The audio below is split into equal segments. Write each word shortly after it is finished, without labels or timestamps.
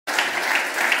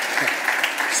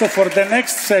So for the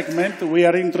next segment, we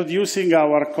are introducing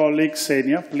our colleague,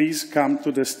 Xenia. Please come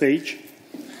to the stage.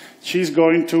 She's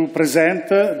going to present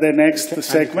the next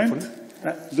segment.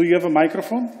 Do you have a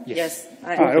microphone? Yes.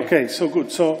 Okay, so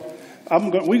good. So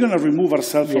we're going to remove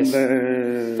ourselves from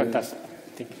the... Fantastic.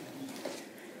 Thank you.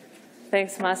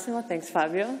 Thanks, Massimo. Thanks,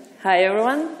 Fabio. Hi,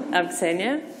 everyone. I'm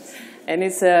Xenia. And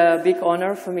it's a big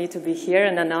honor for me to be here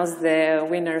and announce the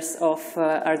winners of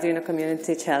Arduino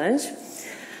Community Challenge.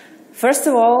 First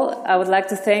of all, I would like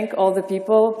to thank all the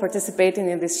people participating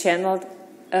in this challenge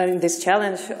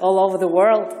all over the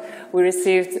world. We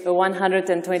received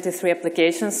 123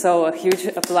 applications, so a huge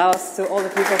applause to all the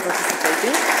people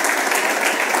participating.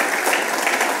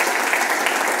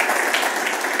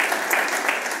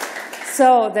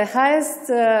 So the highest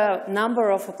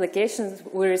number of applications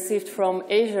we received from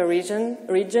Asia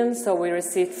region, so we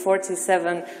received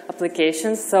 47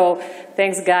 applications. So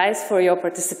thanks, guys, for your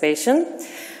participation.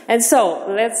 And so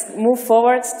let's move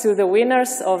forward to the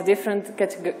winners of different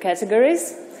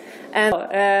categories. And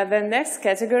the next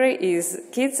category is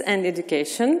Kids and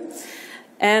Education.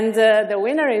 And the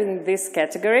winner in this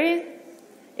category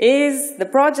is the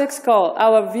project's called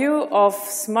Our View of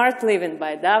Smart Living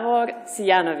by Davor,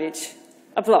 Sijanovic.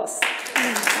 Applause.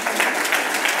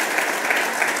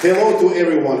 Hello to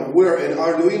everyone. We're an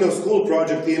Arduino school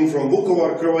project team from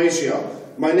Vukovar, Croatia.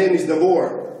 My name is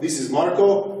Davor. This is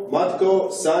Marko, Matko,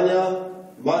 Sanja,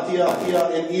 Matija,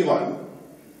 and Ivan.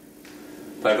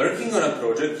 By working on a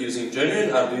project using genuine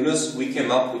Arduinos, we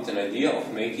came up with an idea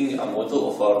of making a model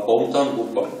of our hometown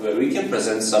Vukovar, where we can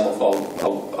present some of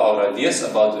our ideas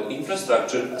about the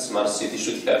infrastructure a smart city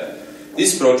should have.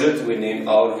 This project we named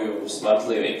Our View of Smart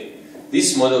Living.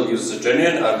 This model uses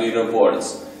genuine Arduino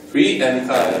boards, 3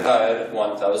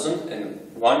 NKR1000 and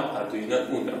 1 Arduino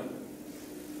Uno.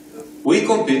 We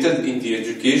competed in the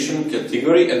education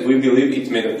category and we believe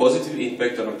it made a positive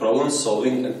impact on problem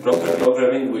solving and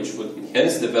programming which would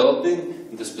enhance developing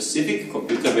the specific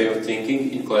computer way of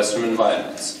thinking in classroom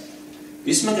environments.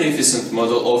 This magnificent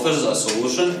model offers a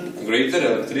solution, greater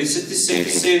electricity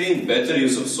saving, better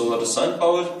use of solar sun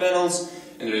power panels,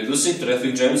 and reducing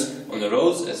traffic jams on the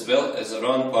roads as well as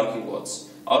around parking lots.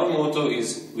 Our motto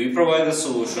is, we provide a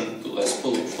solution to less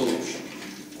pollution.